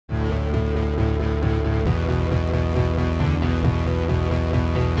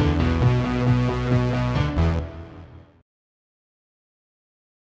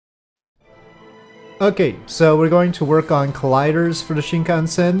Okay, so we're going to work on colliders for the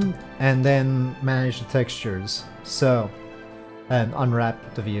Shinkansen and then manage the textures. And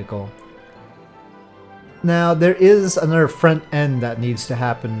unwrap the vehicle. Now, there is another front end that needs to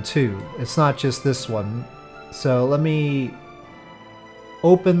happen too. It's not just this one. So let me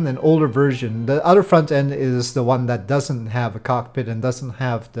open an older version. The other front end is the one that doesn't have a cockpit and doesn't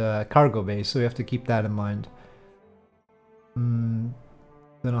have the cargo bay, so we have to keep that in mind.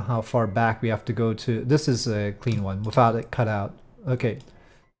 Don't know how far back we have to go to. This is a clean one without it cut out. Okay,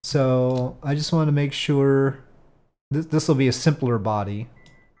 so I just want to make sure this will be a simpler body,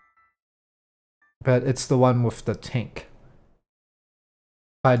 but it's the one with the tank.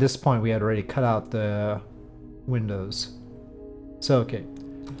 By this point we had already cut out the windows. So okay,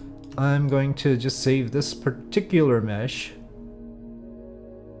 I'm going to just save this particular mesh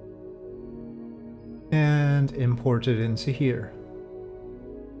and import it into here.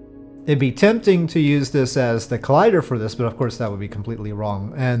 It'd be tempting to use this as the collider for this, but of course that would be completely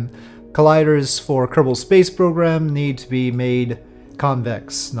wrong. And colliders for Kerbal Space Program need to be made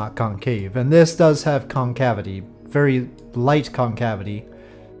convex, not concave. And this does have concavity, very light concavity.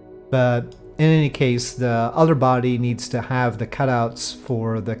 But in any case, the other body needs to have the cutouts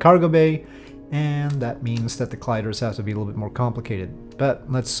for the cargo bay, and that means that the colliders have to be a little bit more complicated. But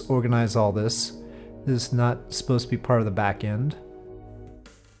let's organize all this. This is not supposed to be part of the back end.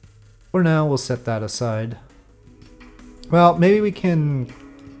 For now, we'll set that aside. Well, maybe we can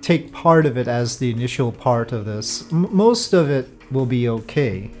take part of it as the initial part of this. Most of it will be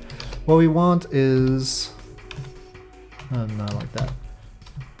okay. What we want is... not like that.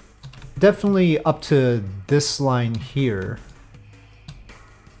 Definitely up to this line here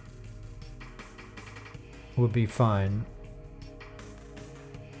would be fine.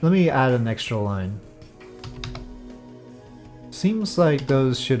 Let me add an extra line. Seems like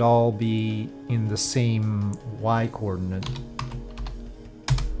those should all be in the same y coordinate.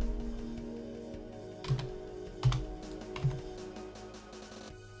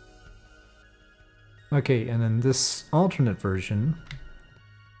 Okay, and then this alternate version,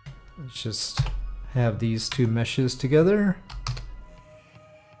 let's just have these two meshes together.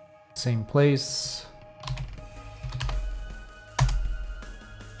 Same place.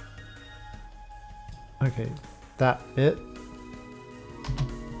 Okay, that bit.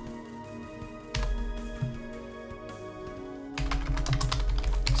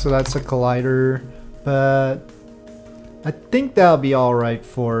 So that's a collider, but I think that'll be alright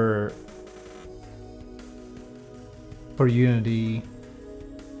for Unity.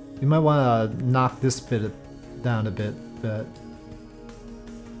 You might want to knock this bit down a bit, but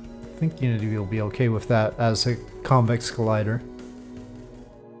I think Unity will be okay with that as a convex collider.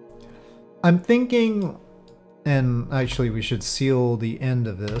 I'm thinking, and actually we should seal the end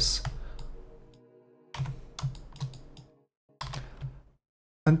of this.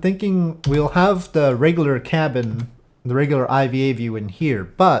 I'm thinking we'll have the regular cabin, the regular IVA view in here,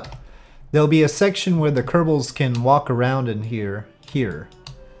 but there'll be a section where the Kerbals can walk around in here.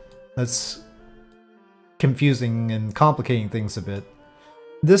 That's confusing and complicating things a bit.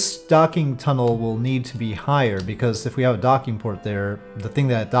 This docking tunnel will need to be higher because if we have a docking port there, the thing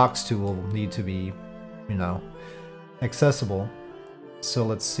that it docks to will need to be, you know, accessible. So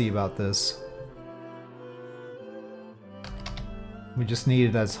let's see about this. We just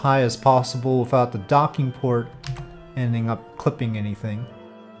need it as high as possible without the docking port ending up clipping anything.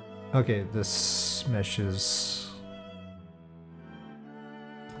 Okay, this mesh is...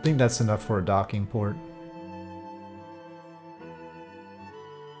 I think that's enough for a docking port.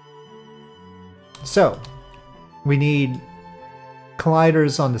 So, we need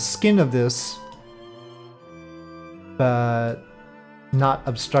colliders on the skin of this, but not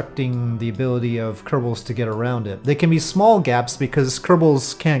obstructing the ability of Kerbals to get around it. They can be small gaps because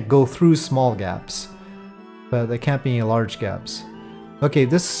Kerbals can't go through small gaps, but they can't be any large gaps. Okay,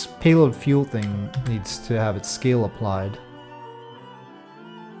 this payload fuel thing needs to have its scale applied.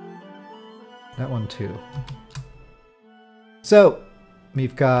 That one too. So,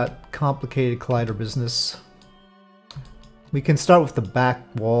 we've got complicated collider business. We can start with the back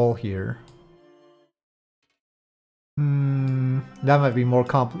wall here. That might be more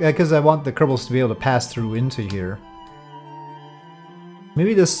complicated because I want the Kerbals to be able to pass through into here.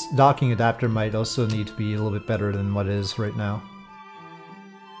 Maybe this docking adapter might also need to be a little bit better than what it is right now.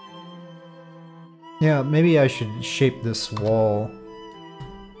 Yeah, maybe I should shape this wall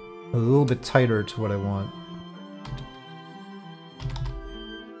a little bit tighter to what I want.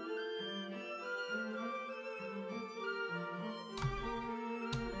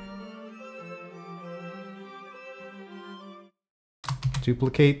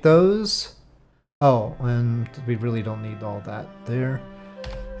 Duplicate those. Oh, and we really don't need all that there.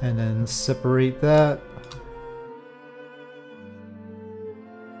 And then separate that.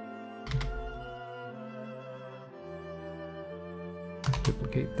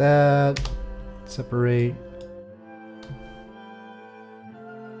 Duplicate that. Separate.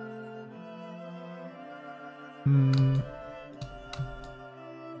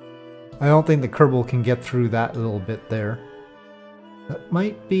 I don't think the Kerbal can get through that little bit there. That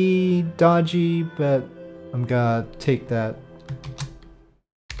might be dodgy, but I'm gonna take that.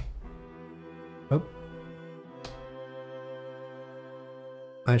 Oh.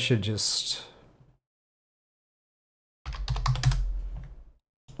 I should just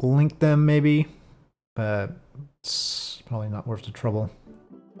link them maybe, but it's probably not worth the trouble.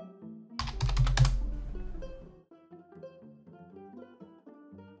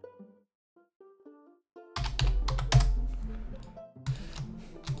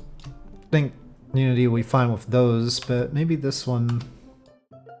 I think Unity will be fine with those, but maybe this one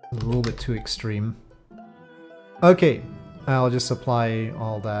is a little bit too extreme. Okay, I'll just apply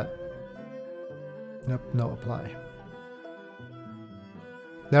all that. Nope, no apply.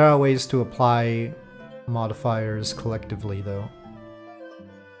 There are ways to apply modifiers collectively though.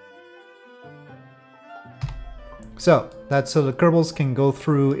 So, that's so the Kerbals can go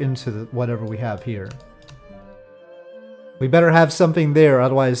through into whatever we have here. We better have something there,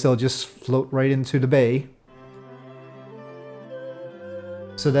 otherwise they'll just float right into the bay.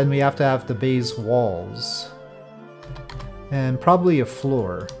 So then we have to have the bay's walls. And probably a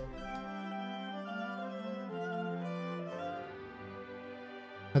floor.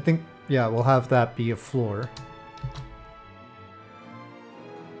 I think, yeah, we'll have that be a floor.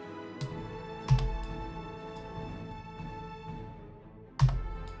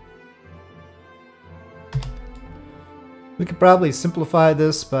 We could probably simplify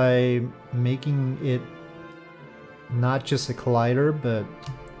this by making it not just a collider, but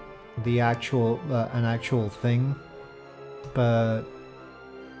the actual an actual thing. But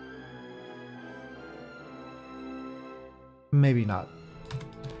maybe not.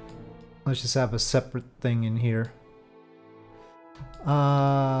 Let's just have a separate thing in here.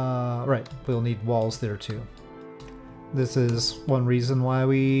 Right, we'll need walls there too. This is one reason why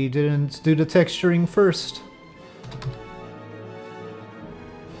we didn't do the texturing first.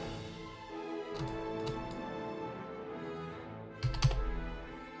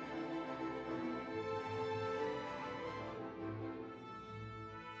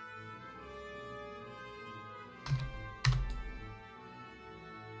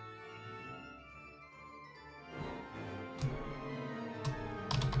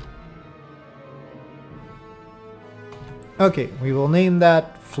 Okay, we will name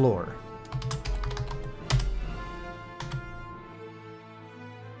that floor.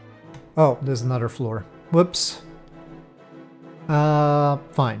 Oh, there's another floor. Whoops.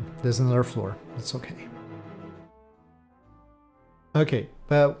 Fine. There's another floor. It's okay. Okay,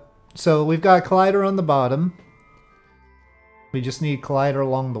 but so we've got a collider on the bottom. We just need collider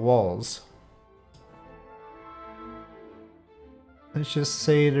along the walls. Let's just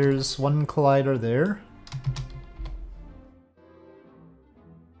say there's one collider there.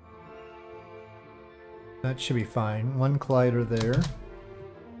 That should be fine. One collider there.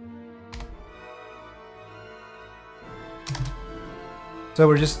 So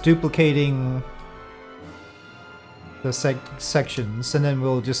we're just duplicating the sections, and then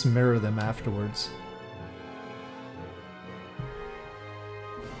we'll just mirror them afterwards.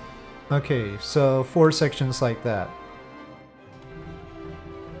 Okay, so 4 sections like that.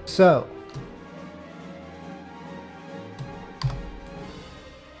 So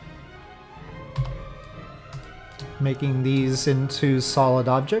making these into solid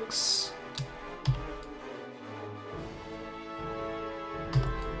objects.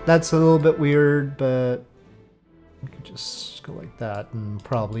 That's a little bit weird, but we could just go like that and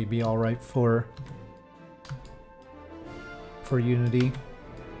probably be alright for Unity.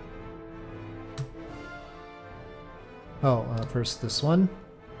 Oh, first this one.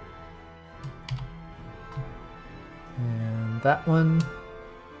 And that one.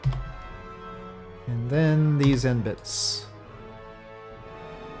 And then these end bits.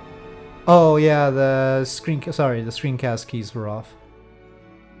 Oh yeah, the screencast keys were off.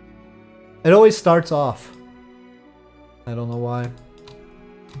 It always starts off. I don't know why.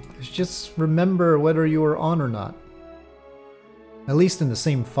 Just remember whether you were on or not. At least in the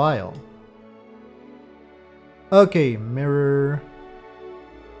same file. Okay, mirror.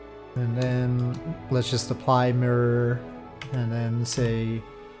 And then let's just apply mirror. And then say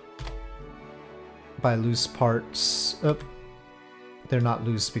by loose parts. Oh, they're not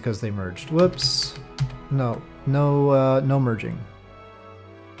loose because they merged. Whoops. No, no merging.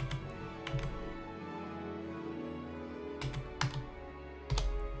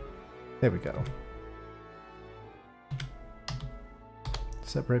 There we go.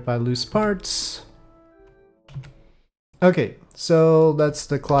 Separate by loose parts. Okay, so that's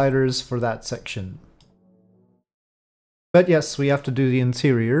the colliders for that section. But yes, we have to do the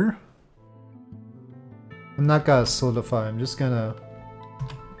interior. I'm not gonna solidify, I'm just gonna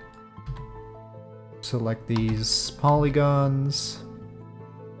select these polygons.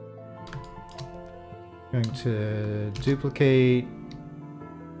 Going to duplicate.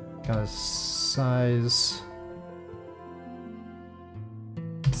 Got size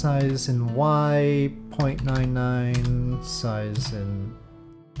in Y 0.99, size in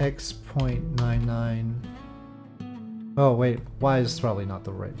X 0.99. Oh wait, Y is probably not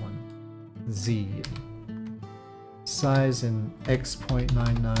the right one. Z. Size in X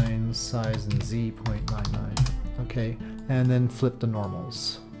 0.99, size in Z 0.99. Okay, and then flip the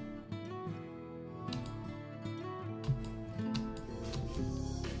normals.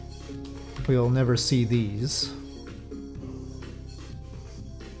 We'll never see these.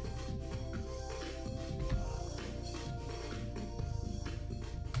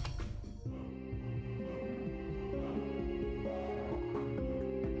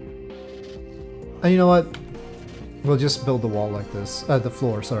 And you know what? We'll just build the wall like this. The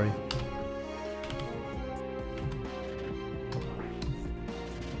floor, sorry.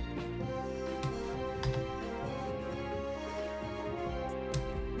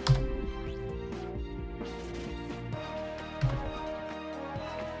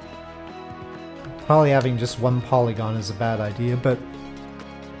 Probably having just one polygon is a bad idea, but...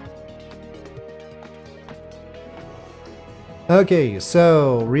 Okay,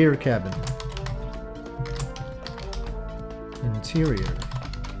 so rear cabin. Interior.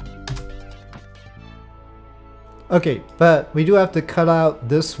 Okay, but we do have to cut out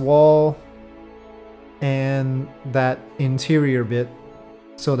this wall and that interior bit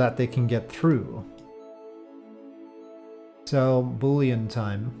so that they can get through. So, Boolean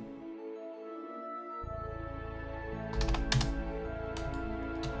time.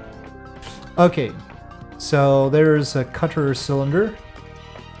 Okay, so there's a cutter cylinder.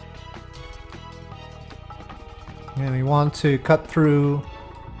 And we want to cut through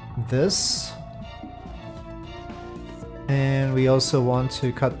this. And we also want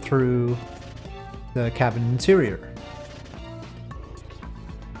to cut through the cabin interior.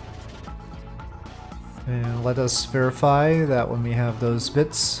 And let us verify that when we have those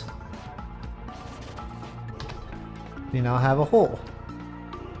bits, we now have a hole.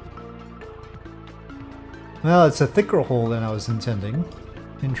 Well, it's a thicker hole than I was intending.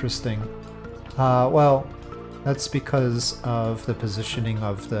 Interesting. Well, that's because of the positioning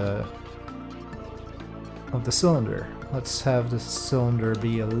of the cylinder. Let's have the cylinder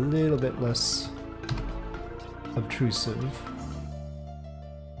be a little bit less obtrusive.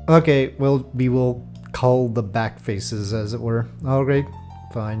 Okay, we will cull the back faces, as it were. Alright,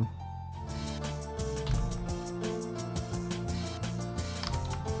 fine.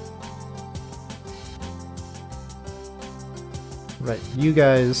 Right, you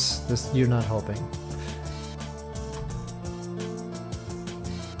guys, you're not helping.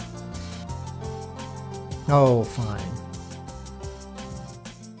 Oh, fine.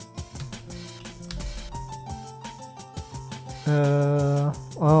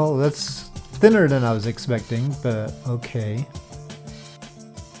 Well, that's thinner than I was expecting, but okay.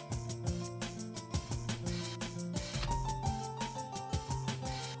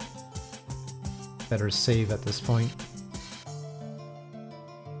 Better save at this point.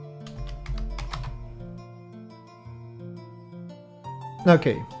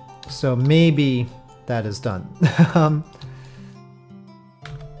 Okay, so maybe that is done.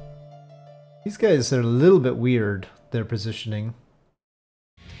 These guys are a little bit weird, their positioning.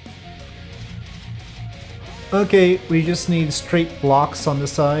 Okay, we just need straight blocks on the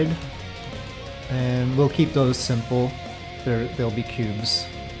side. And we'll keep those simple. They'll be cubes.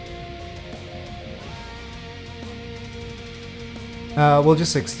 We'll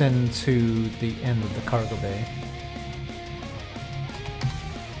just extend to the end of the cargo bay.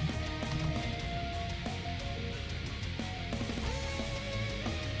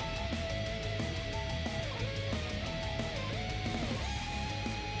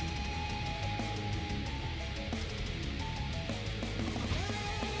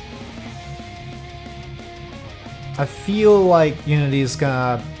 I feel like Unity's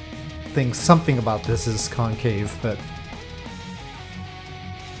gonna think something about this is concave, but...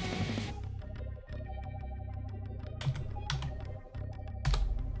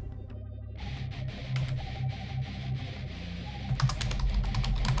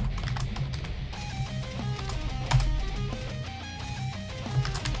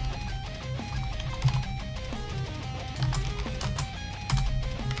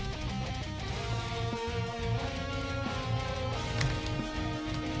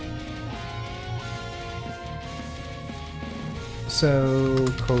 So,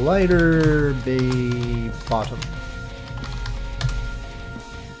 collider bay bottom.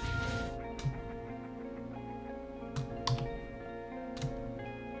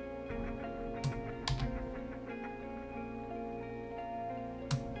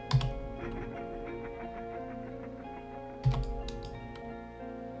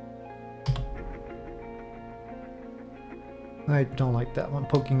 I don't like that one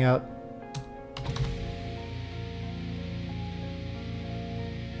poking out.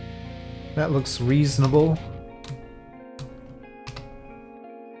 That looks reasonable.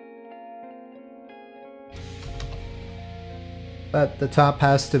 But the top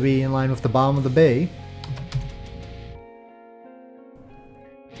has to be in line with the bottom of the bay.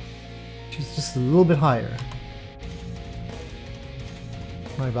 She's just a little bit higher.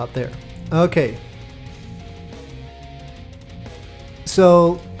 Right about there. Okay.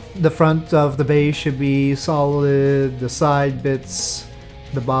 So the front of the bay should be solid, the side bits,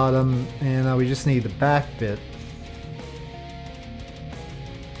 the bottom, and now we just need the back bit,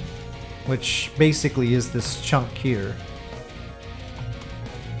 which basically is this chunk here.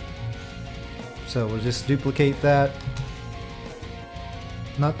 So we'll just duplicate that.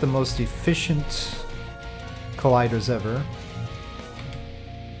 Not the most efficient colliders ever,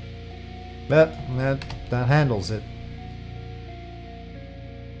 but that handles it.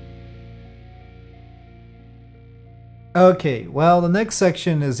 Okay, well, the next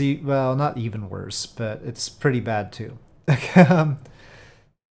section is, well, not even worse, but it's pretty bad too. Yeah,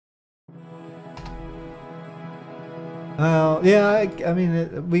 I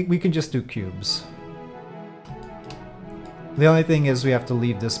mean, we can just do cubes. The only thing is we have to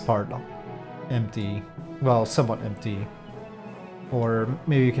leave this part empty. Well, somewhat empty. Or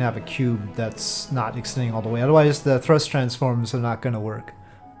maybe you can have a cube that's not extending all the way. Otherwise, the thrust transforms are not going to work.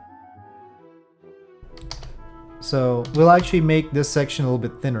 So we'll actually make this section a little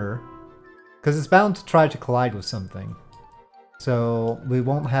bit thinner, because it's bound to try to collide with something. So we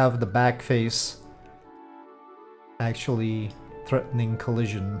won't have the back face actually threatening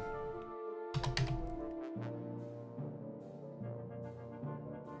collision.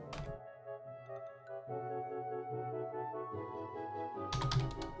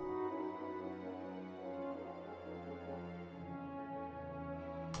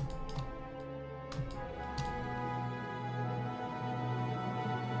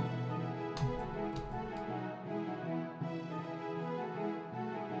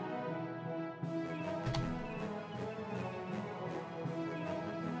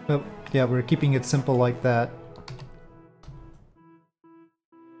 Oh, yeah, we're keeping it simple like that.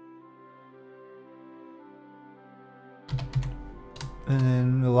 And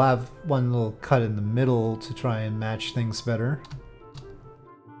then we'll have one little cut in the middle to try and match things better.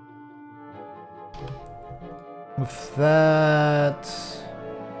 With that,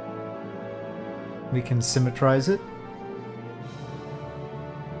 we can symmetrize it.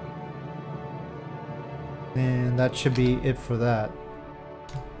 And that should be it for that.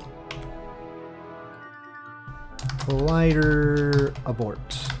 Collider abort.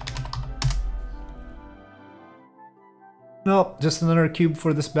 Nope, just another cube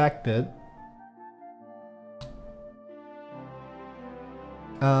for this back bit.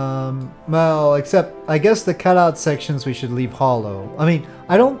 Well, except I guess the cutout sections we should leave hollow. I mean,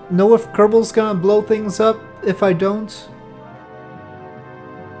 I don't know if Kerbal's gonna blow things up if I don't.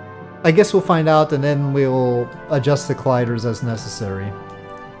 I guess we'll find out and then we'll adjust the colliders as necessary.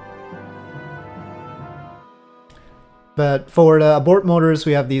 But for the abort motors,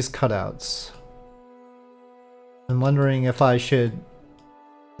 we have these cutouts. I'm wondering if I should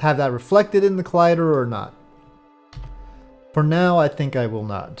have that reflected in the collider or not. For now, I think I will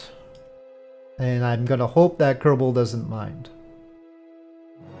not. And I'm gonna hope that Kerbal doesn't mind.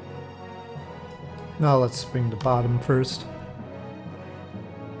 Now let's bring the bottom first.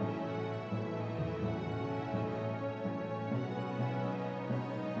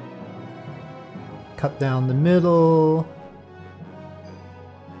 Cut down the middle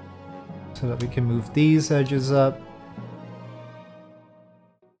so that we can move these edges up.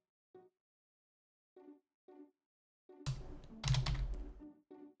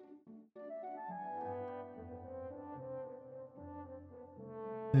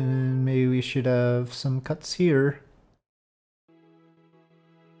 And maybe we should have some cuts here.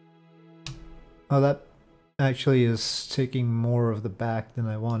 Oh, that actually is taking more of the back than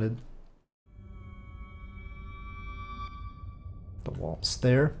I wanted. The walls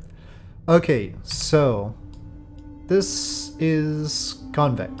there. Okay, so this is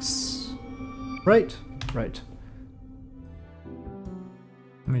convex. Right? Right.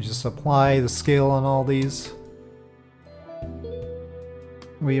 Let me just apply the scale on all these.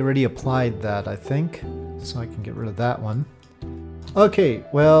 We already applied that, I think, so I can get rid of that one. Okay,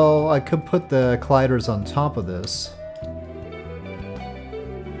 well, I could put the colliders on top of this.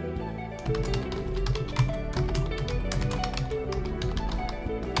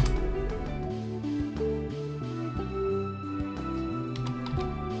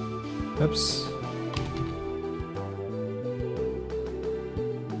 Oops.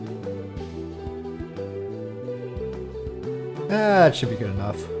 That should be good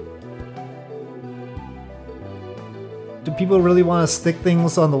enough. Do people really want to stick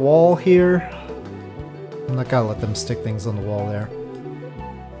things on the wall here? I'm not gonna let them stick things on the wall there.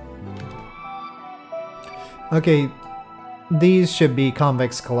 Okay, these should be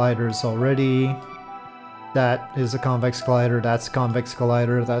convex colliders already. That is a convex collider, that's a convex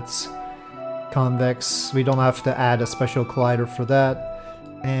collider, that's convex. We don't have to add a special collider for that.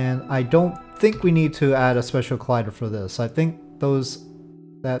 And I don't think we need to add a special collider for this. I think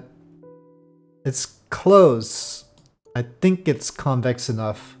that it's close. I think it's convex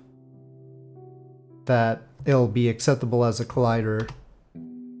enough that it'll be acceptable as a collider.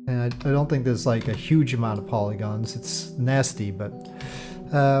 And I don't think there's like a huge amount of polygons. It's nasty, but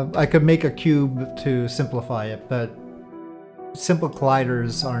I could make a cube to simplify it, but simple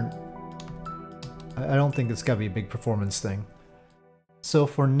colliders aren't... I don't think it's gotta be a big performance thing. So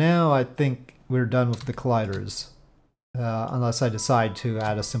for now, I think we're done with the colliders. Unless I decide to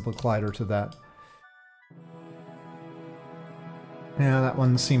add a simple collider to that. Yeah, that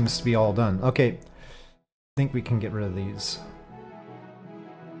one seems to be all done. Okay, I think we can get rid of these.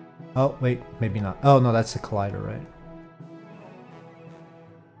 Oh, wait, maybe not. Oh, no, that's a collider, right?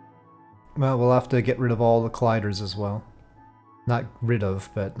 Well, we'll have to get rid of all the colliders as well. Not rid of,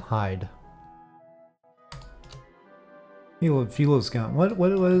 but hide. Filo's gone. What it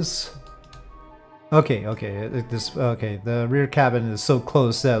was? Okay, the rear cabin is so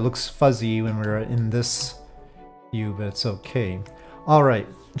close that it looks fuzzy when we're in this view, but it's okay. Alright,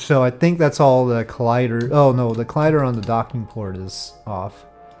 so I think that's all the collider... Oh no, the collider on the docking port is off.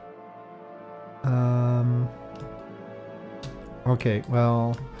 Okay,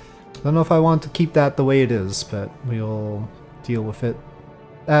 well... I don't know if I want to keep that the way it is, but we'll deal with it.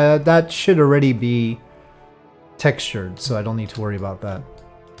 That should already be textured, so I don't need to worry about that.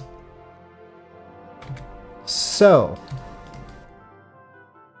 So,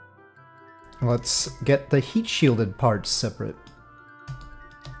 let's get the heat shielded parts separate.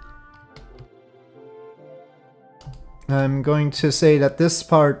 I'm going to say that this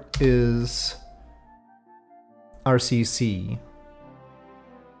part is RCC.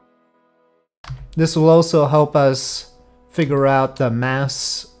 This will also help us figure out the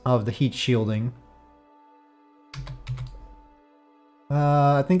mass of the heat shielding.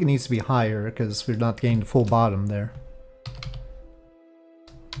 I think it needs to be higher because we're not getting the full bottom there.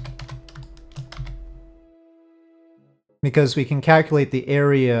 Because we can calculate the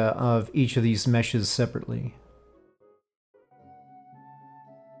area of each of these meshes separately.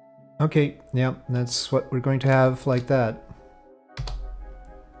 Okay, yeah, that's what we're going to have like that.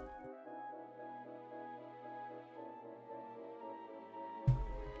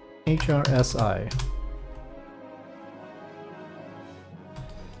 HRSI.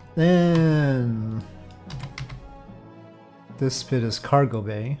 Then this bit is cargo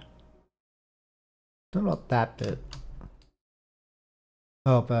bay. What about that bit?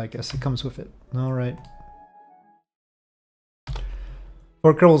 Oh, but I guess it comes with it. Alright.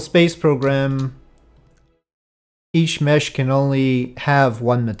 For Kerbal Space Program, each mesh can only have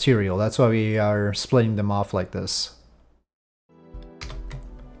one material. That's why we are splitting them off like this.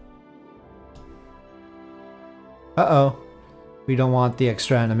 Uh-oh. We don't want the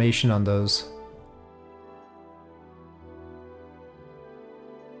extra animation on those.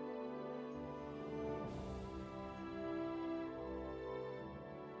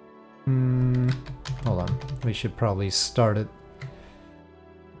 Hold on. We should probably start it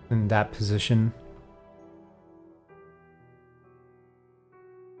in that position.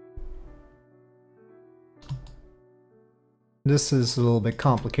 This is a little bit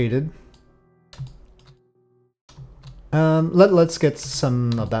complicated. Let's get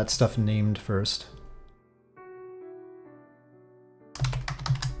some of that stuff named first.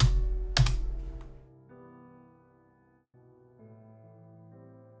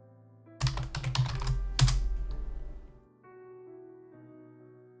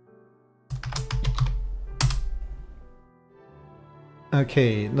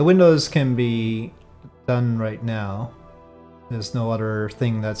 Okay, the windows can be done right now. There's no other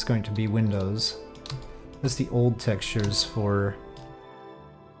thing that's going to be windows. That's the old textures for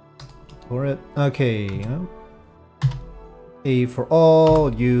it. Okay. A for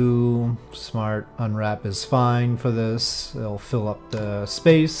all, U, smart, unwrap is fine for this. It'll fill up the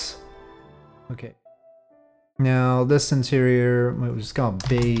space. Okay. Now this interior, we'll just call it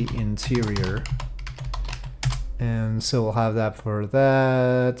bay interior. And so we'll have that for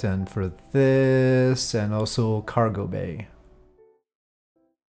that, and for this, and also cargo bay.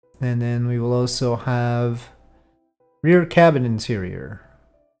 And then we will also have rear cabin interior.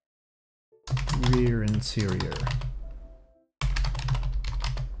 Rear interior.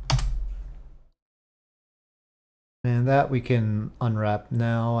 And that we can unwrap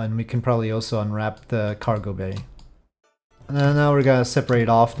now, and we can probably also unwrap the cargo bay. And then now we're gonna separate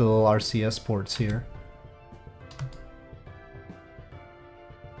off the little RCS ports here,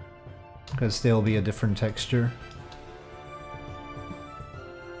 because they'll be a different texture.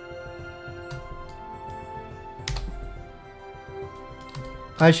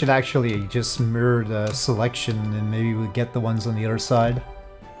 I should actually just mirror the selection and maybe we'll get the ones on the other side.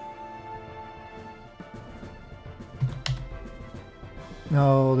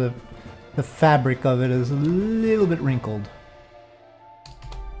 No, the fabric of it is a little bit wrinkled.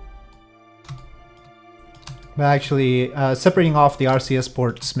 But actually, separating off the RCS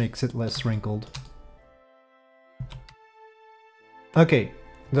ports makes it less wrinkled. Okay,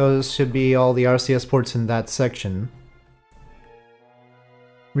 those should be all the RCS ports in that section.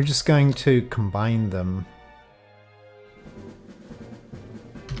 We're just going to combine them.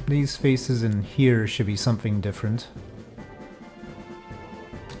 These faces in here should be something different.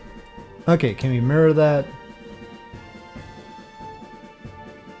 Okay, can we mirror that?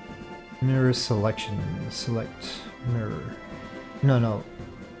 Mirror selection. Select mirror. No,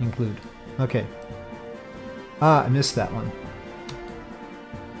 include. Okay. Ah, I missed that one.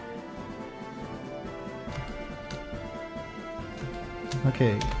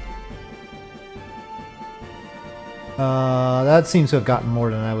 Okay. That seems to have gotten more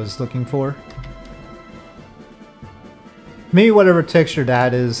than I was looking for. Maybe whatever texture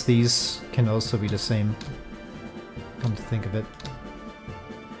that is, these can also be the same. Come to think of it.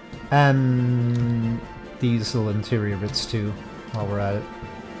 And these little interior bits too, while we're at it.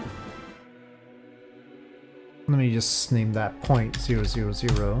 Let me just name that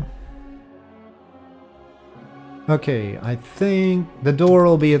 0.000. Okay, I think the door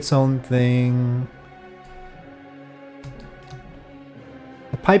will be its own thing.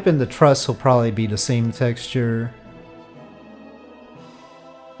 The pipe and the truss will probably be the same texture.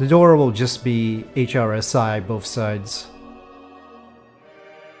 The door will just be HRSI both sides.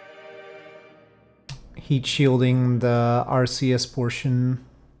 Heat shielding the RCS portion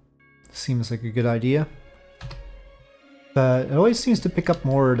seems like a good idea. But it always seems to pick up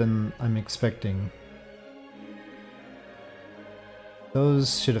more than I'm expecting.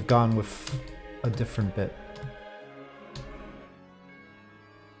 Those should have gone with a different bit.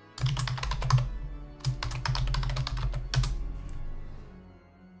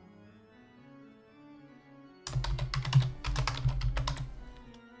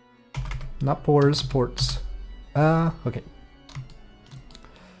 Not pores, ports. Okay.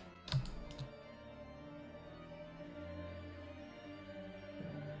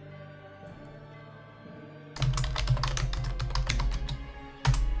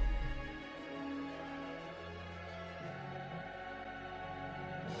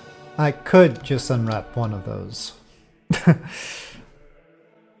 I could just unwrap one of those.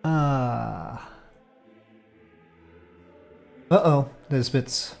 Uh-oh, there's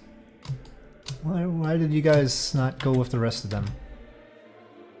bits. Why did you guys not go with the rest of them?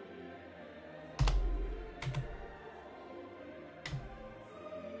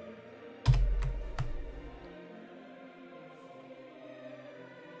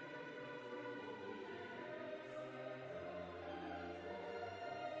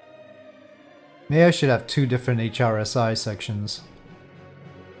 Maybe I should have two different HRSI sections.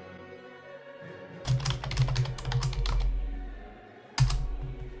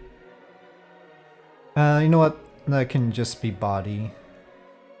 You know what? That can just be body.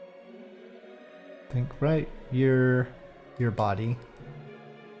 I think, right? Your body.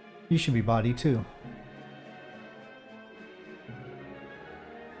 You should be body too.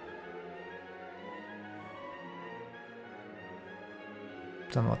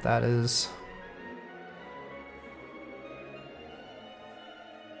 Don't know what that is.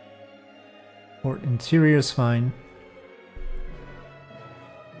 Or interior is fine.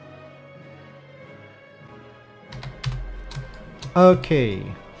 Okay.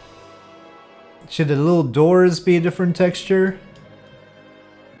 Should the little doors be a different texture?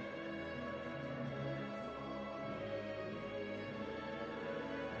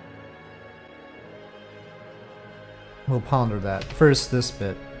 We'll ponder that. First, this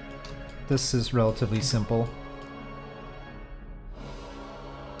bit. This is relatively simple.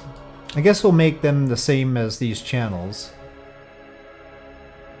 I guess we'll make them the same as these channels.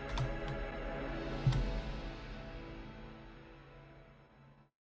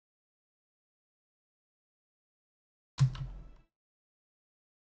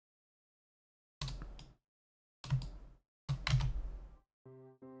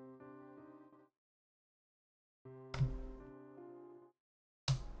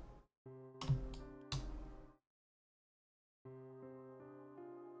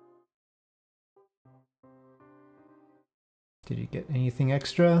 Did you get anything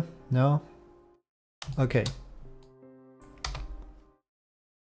extra? No? Okay.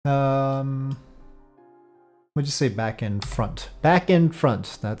 What'd you say back and front? Back and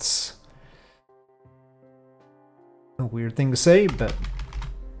front, that's a weird thing to say, but...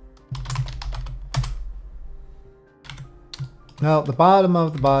 Now, the bottom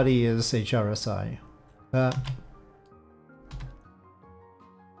of the body is HRSI.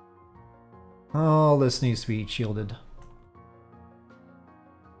 All this needs to be shielded.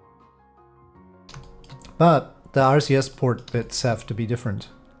 But the RCS port bits have to be different.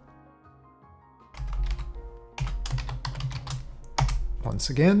 Once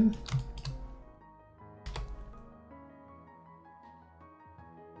again.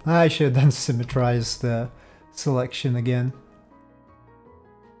 I should then symmetrize the selection again.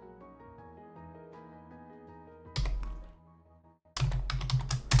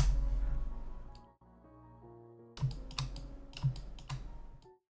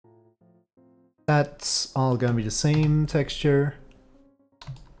 That's all going to be the same texture.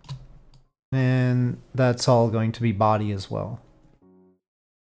 And that's all going to be body as well.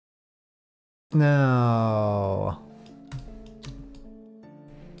 Now,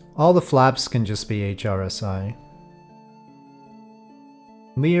 all the flaps can just be HRSI.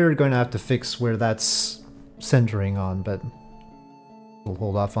 We're going to have to fix where that's centering on, but we'll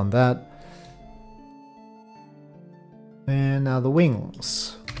hold off on that. And now the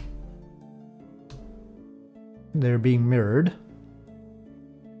wings. They're being mirrored.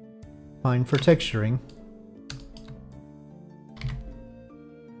 Fine for texturing.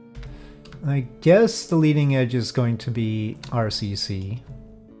 I guess the leading edge is going to be RCC.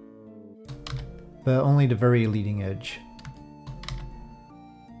 But only the very leading edge.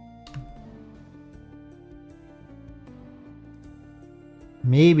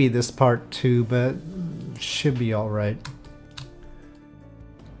 Maybe this part too, but should be alright.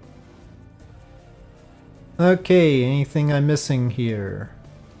 Okay, anything I'm missing here?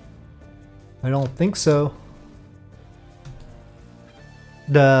 I don't think so.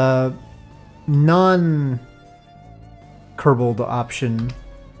 The non-Kerbal option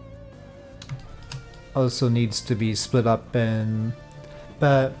also needs to be split up,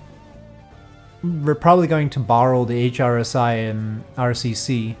 but we're probably going to borrow the HRSI and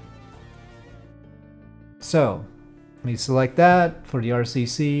RCC. So, let me select that for the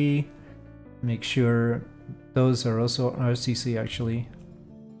RCC. Make sure those are also RCC actually.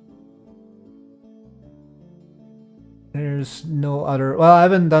 There's no other... Well, I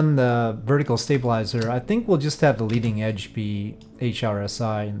haven't done the vertical stabilizer. I think we'll just have the leading edge be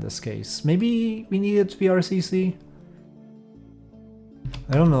HRSI in this case. Maybe we need it to be RCC?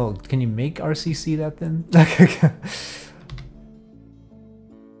 I don't know. Can you make RCC that thin?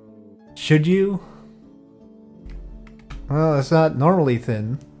 Should you? Well, it's not normally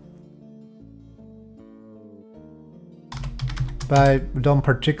thin. But I don't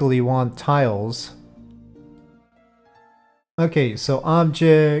particularly want tiles. Okay, so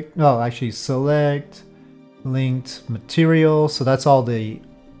object, well actually select, linked material, so that's all the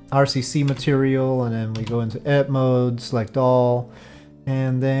RCC material, and then we go into edit mode, select all,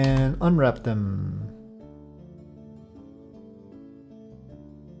 and then unwrap them.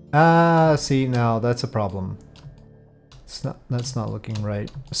 Ah, see, now that's a problem. That's not looking right.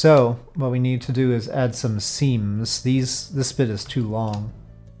 So what we need to do is add some seams. This bit is too long.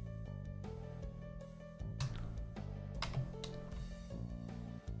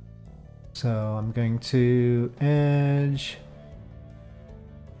 So I'm going to edge,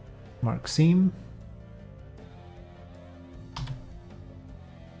 mark seam.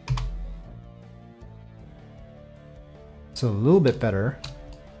 So a little bit better.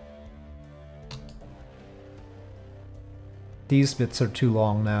 These bits are too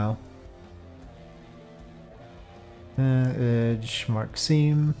long now. Edge, mark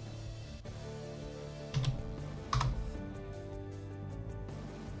seam.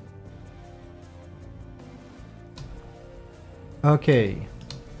 Okay,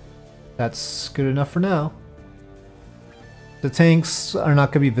 that's good enough for now. The tanks are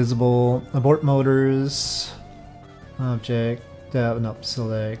not going to be visible. Abort motors. Object. No,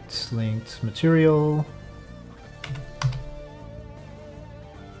 select. Linked material.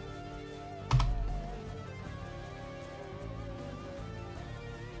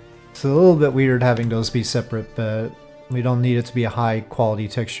 It's a little bit weird having those be separate, but we don't need it to be a high quality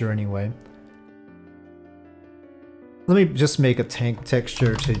texture anyway. Let me just make a tank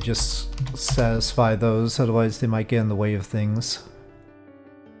texture to just satisfy those, otherwise they might get in the way of things.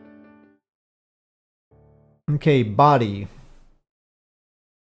 Okay, body.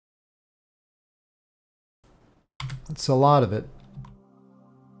 That's a lot of it.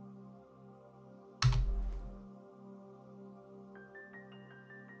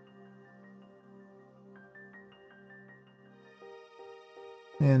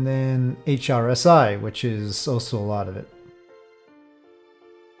 And then HRSI, which is also a lot of it.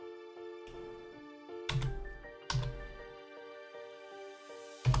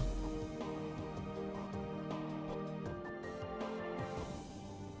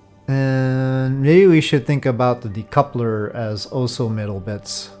 And maybe we should think about the decoupler as also middle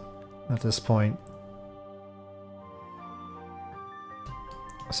bits at this point.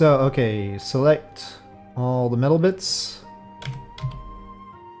 So, okay, select all the middle bits.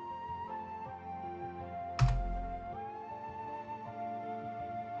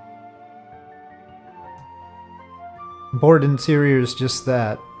 Board interior is just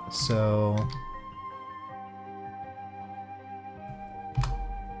that, so...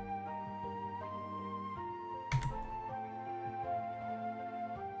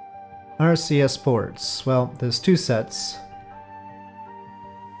 RCS ports. Well, there's two sets.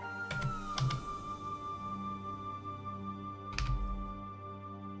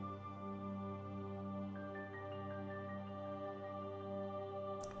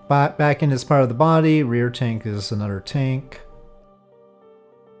 Back end is part of the body, rear tank is another tank.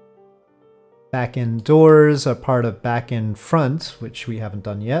 Back end doors are part of back end front, which we haven't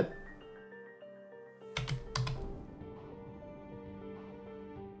done yet.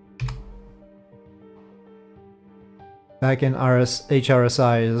 Back end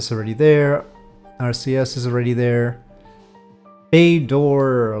HRSI is already there. RCS is already there. Bay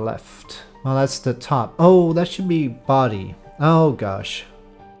door left. Well, that's the top. Oh, that should be body. Oh gosh.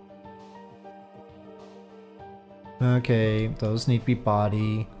 Okay, those need to be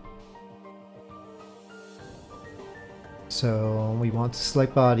body. So we want to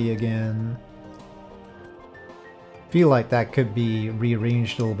select body again. Feel like that could be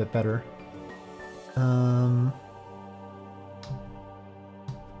rearranged a little bit better. Can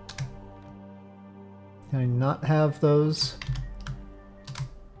I not have those?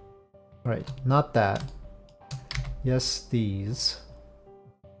 Right, not that. Yes, these.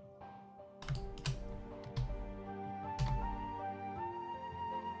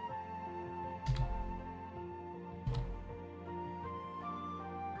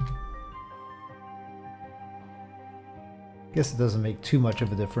 Guess it doesn't make too much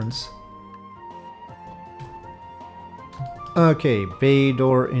of a difference. Okay, bay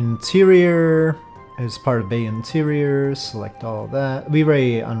door interior is part of bay interior. Select all of that. We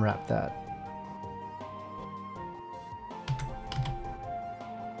already unwrapped that.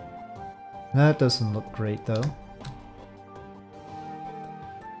 That doesn't look great though.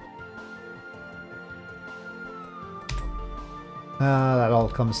 That all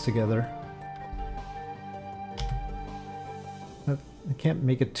comes together. I can't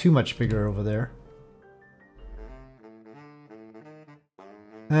make it too much bigger over there.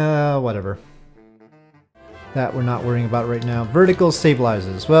 Whatever. That we're not worrying about right now. Vertical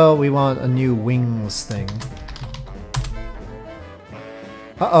stabilizers. Well, we want a new wings thing.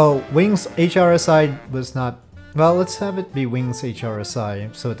 Uh-oh, wings HRSI was not... Well, let's have it be wings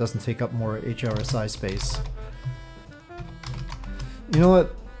HRSI so it doesn't take up more HRSI space. You know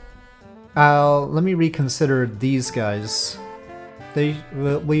what? Let me reconsider these guys.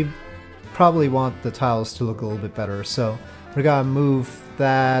 We probably want the tiles to look a little bit better, so we're gonna move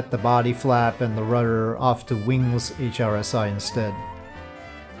that, the body flap, and the rudder off to wings HRSI instead.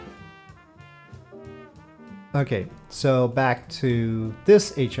 Okay, so back to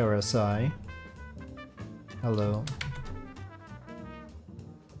this HRSI. Hello.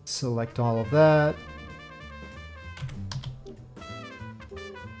 Select all of that.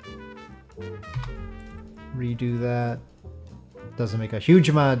 Redo that. Doesn't make a huge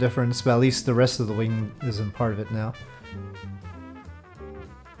amount of difference, but at least the rest of the wing isn't part of it now.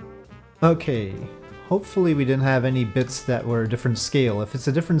 Okay, hopefully we didn't have any bits that were a different scale. If it's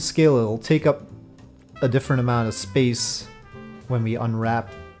a different scale, it'll take up a different amount of space when we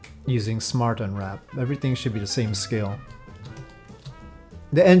unwrap using Smart Unwrap. Everything should be the same scale.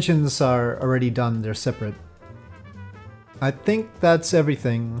 The engines are already done, they're separate. I think that's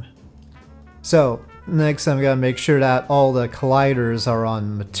everything. So, next I'm gonna make sure that all the colliders are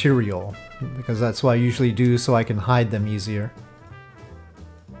on material, because that's what I usually do so I can hide them easier.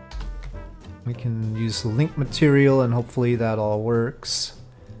 We can use the link material and hopefully that all works.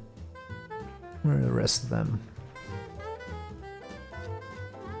 Where are the rest of them?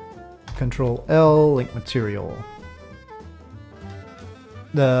 Control L, link material.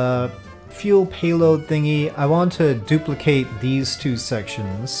 The fuel payload thingy, I want to duplicate these two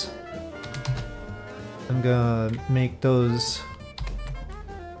sections. I'm gonna make those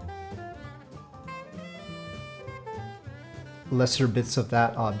lesser bits of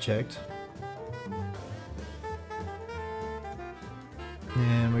that object.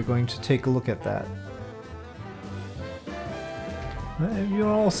 And we're going to take a look at that. You're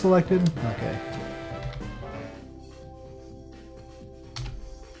all selected? Okay.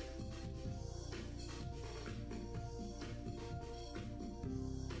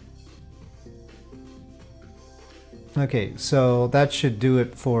 Okay, so that should do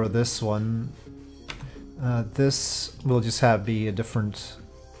it for this one. This will just have be a different...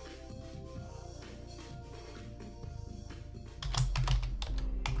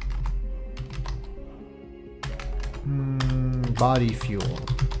 body fuel.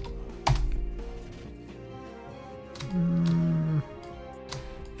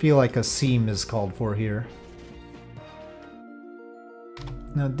 Feel like a seam is called for here.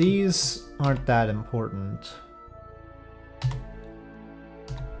 Now these aren't that important.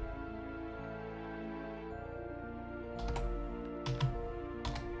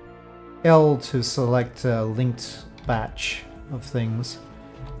 L to select a linked batch of things.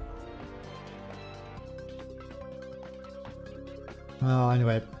 Well,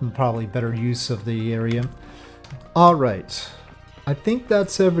 anyway, probably better use of the area. Alright. I think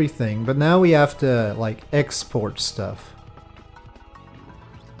that's everything, but now we have to, like, export stuff.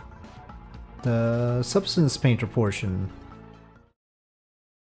 The substance painter portion.